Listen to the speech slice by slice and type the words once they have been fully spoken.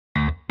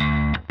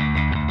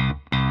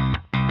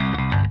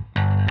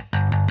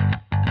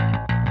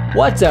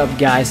What's up,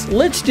 guys?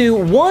 Let's do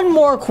one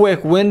more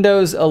quick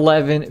Windows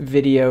 11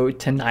 video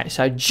tonight.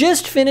 So I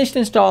just finished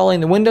installing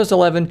the Windows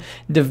 11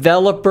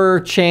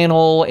 developer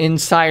channel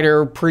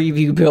insider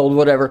preview build,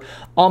 whatever,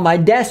 on my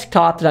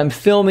desktop that I'm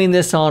filming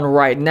this on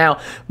right now.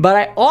 But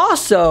I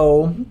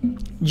also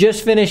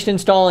just finished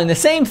installing the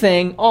same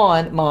thing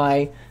on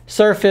my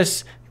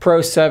Surface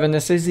Pro 7.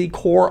 This is the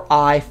Core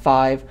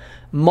i5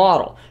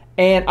 model.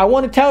 And I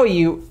want to tell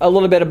you a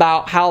little bit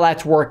about how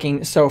that's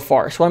working so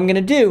far. So what I'm going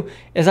to do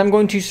is I'm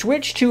going to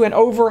switch to an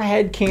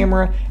overhead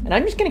camera, and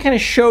I'm just going to kind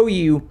of show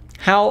you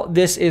how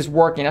this is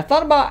working. I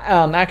thought about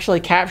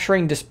actually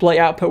capturing display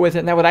output with it,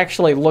 and that would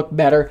actually look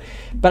better.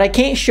 But I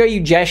can't show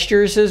you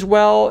gestures as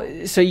well,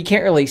 so you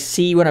can't really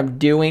see what I'm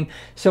doing.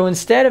 So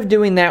instead of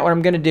doing that, what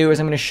I'm going to do is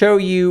I'm going to show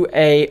you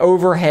a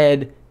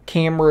overhead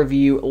camera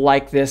view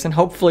like this, and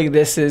hopefully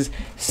this is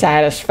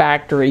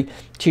satisfactory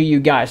to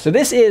you guys. So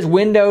this is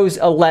Windows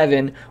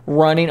 11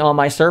 running on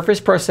my Surface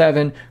Pro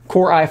 7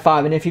 Core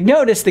i5, and if you've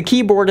noticed, the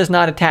keyboard is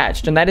not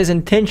attached, and that is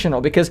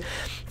intentional because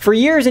for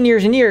years and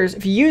years and years,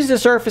 if you used a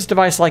Surface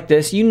device like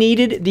this, you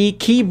needed the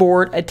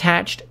keyboard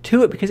attached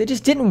to it because it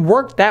just didn't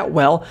work that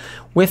well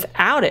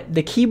without it.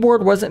 The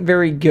keyboard wasn't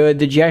very good,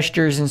 the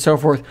gestures and so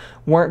forth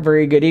weren't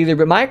very good either,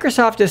 but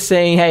Microsoft is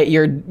saying, hey,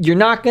 you're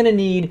not going to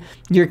need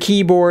your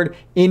keyboard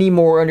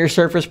anymore on your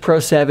Surface Pro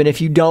 7 if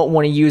you don't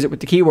want to use it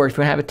with the keyboard. If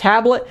you want to have a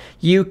tablet,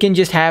 you can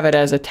just have it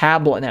as a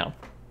tablet now.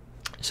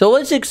 So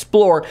let's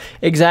explore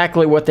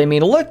exactly what they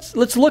mean. Let's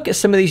look at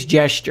some of these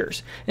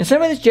gestures. And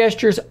some of these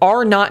gestures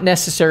are not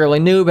necessarily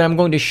new, but I'm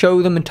going to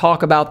show them and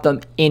talk about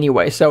them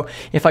anyway. So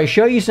if I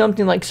show you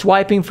something like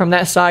swiping from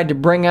that side to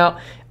bring out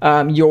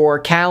your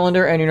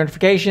calendar and your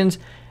notifications,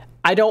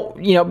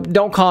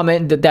 don't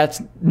comment that that's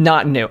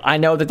not new. I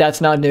know that that's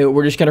not new.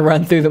 We're just going to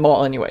run through them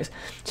all anyways.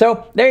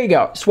 So there you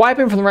go.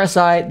 Swiping from the right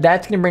side,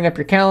 that's going to bring up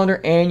your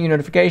calendar and your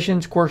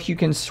notifications. Of course, you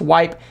can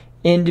swipe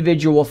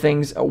individual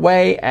things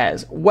away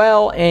as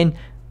well, and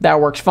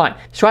that works fine.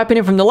 Swiping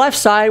in from the left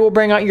side will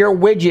bring out your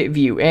widget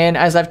view, and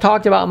as I've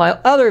talked about in my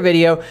other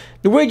video,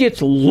 the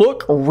widgets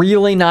look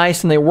really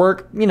nice and they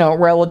work,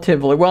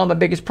 relatively well. My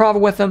biggest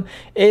problem with them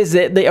is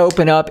that they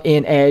open up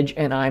in Edge,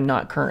 and I'm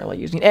not currently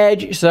using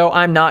Edge, so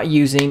I'm not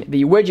using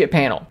the widget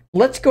panel.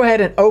 Let's go ahead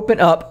and open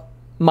up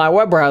my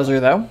web browser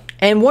though.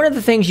 And one of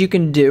the things you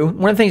can do,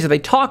 one of the things that they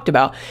talked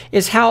about,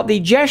 is how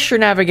the gesture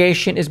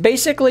navigation is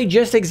basically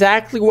just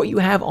exactly what you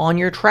have on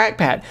your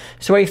trackpad.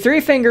 So a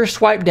 3-finger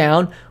swipe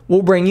down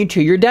will bring you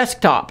to your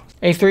desktop.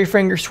 A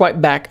 3-finger swipe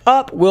back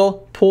up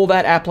will pull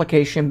that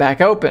application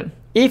back open.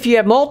 If you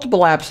have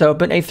multiple apps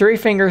open, a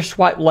 3-finger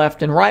swipe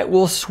left and right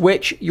will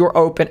switch your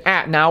open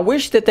app. Now, I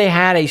wish that they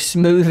had a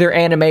smoother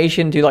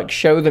animation to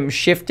show them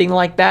shifting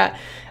like that,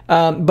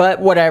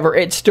 but whatever,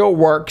 it still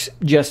works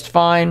just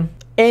fine.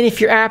 And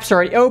if your app's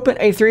already open,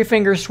 a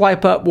 3-finger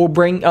swipe up will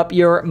bring up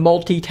your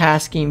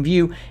multitasking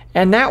view,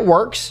 and that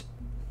works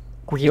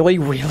really,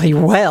 really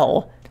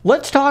well.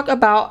 Let's talk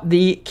about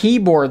the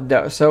keyboard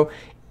though. So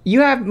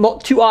you have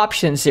two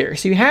options here.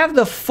 So you have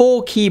the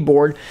full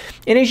keyboard,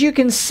 and as you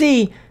can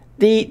see,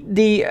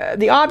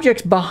 the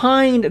objects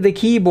behind the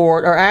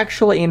keyboard are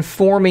actually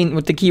informing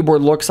what the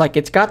keyboard looks like.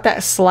 It's got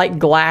that slight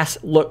glass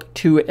look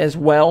to it as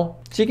well.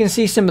 So you can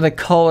see some of the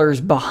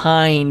colors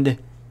behind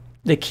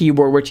the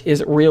keyboard, which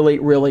is really,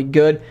 really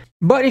good.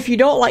 But if you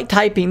don't like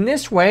typing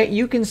this way,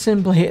 you can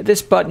simply hit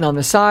this button on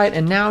the side,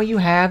 and now you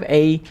have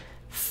a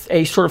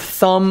sort of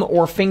thumb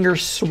or finger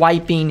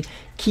swiping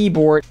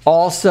keyboard.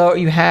 Also,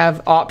 you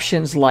have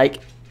options like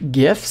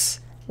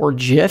GIFs or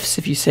GIFs,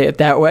 if you say it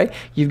that way.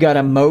 You've got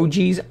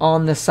emojis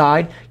on the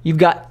side. You've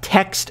got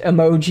text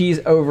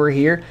emojis over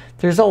here.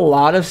 There's a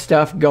lot of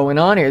stuff going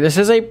on here. This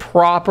is a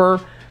proper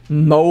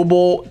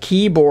mobile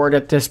keyboard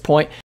at this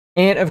point.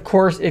 And of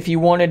course, if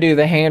you want to do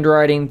the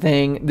handwriting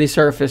thing, the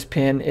Surface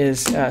Pen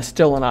is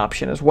still an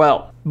option as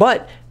well.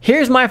 But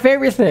here's my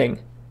favorite thing.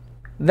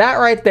 That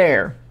right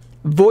there,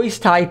 voice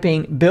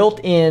typing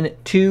built in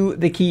to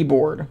the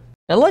keyboard.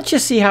 Now let's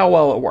just see how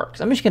well it works.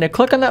 I'm just going to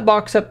click on that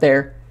box up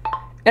there,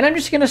 and I'm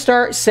just going to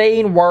start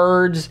saying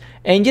words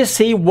and just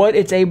see what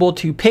it's able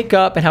to pick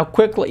up and how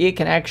quickly it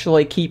can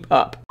actually keep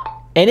up.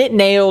 And it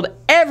nailed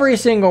every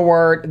single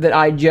word that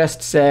I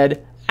just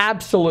said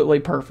absolutely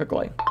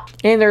perfectly.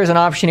 And there's an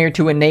option here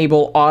to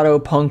enable auto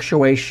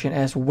punctuation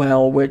as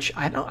well, which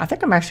I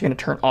think I'm actually going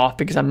to turn off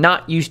because I'm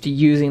not used to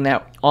using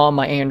that on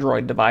my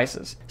Android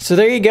devices. So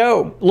there you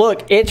go.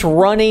 Look, it's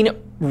running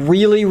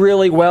really,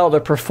 really well. The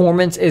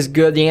performance is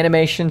good. The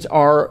animations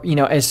are,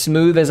 as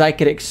smooth as I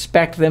could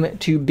expect them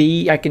to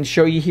be. I can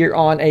show you here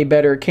on a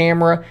better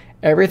camera.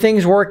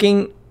 Everything's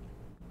working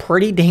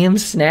pretty damn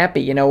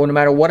snappy. No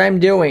matter what I'm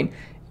doing,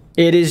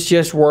 it is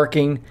just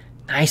working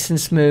nice and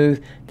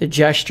smooth. The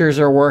gestures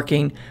are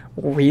working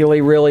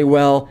really, really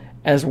well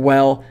as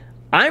well.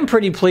 I'm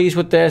pretty pleased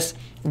with this.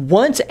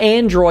 Once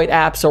Android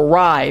apps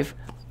arrive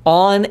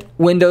on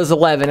Windows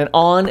 11 and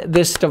on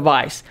this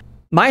device,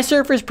 my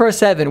Surface Pro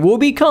 7 will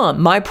become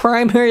my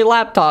primary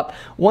laptop.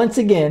 Once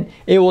again,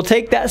 it will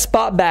take that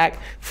spot back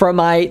from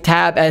my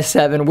Tab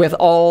S7 with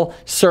all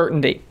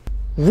certainty.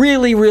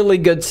 Really, really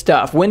good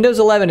stuff. Windows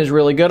 11 is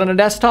really good on a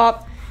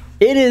desktop.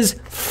 It is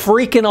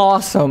freaking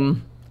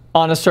awesome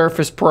on a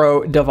Surface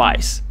Pro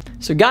device.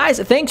 So guys,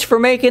 thanks for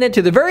making it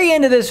to the very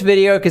end of this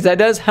video, because that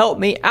does help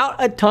me out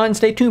a ton.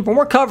 Stay tuned for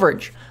more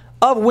coverage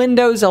of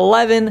Windows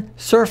 11,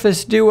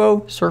 Surface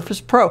Duo, Surface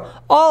Pro,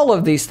 all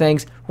of these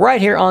things right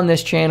here on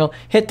this channel.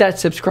 Hit that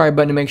subscribe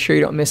button to make sure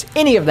you don't miss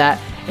any of that.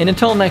 And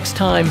until next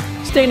time,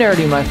 stay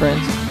nerdy, my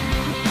friends.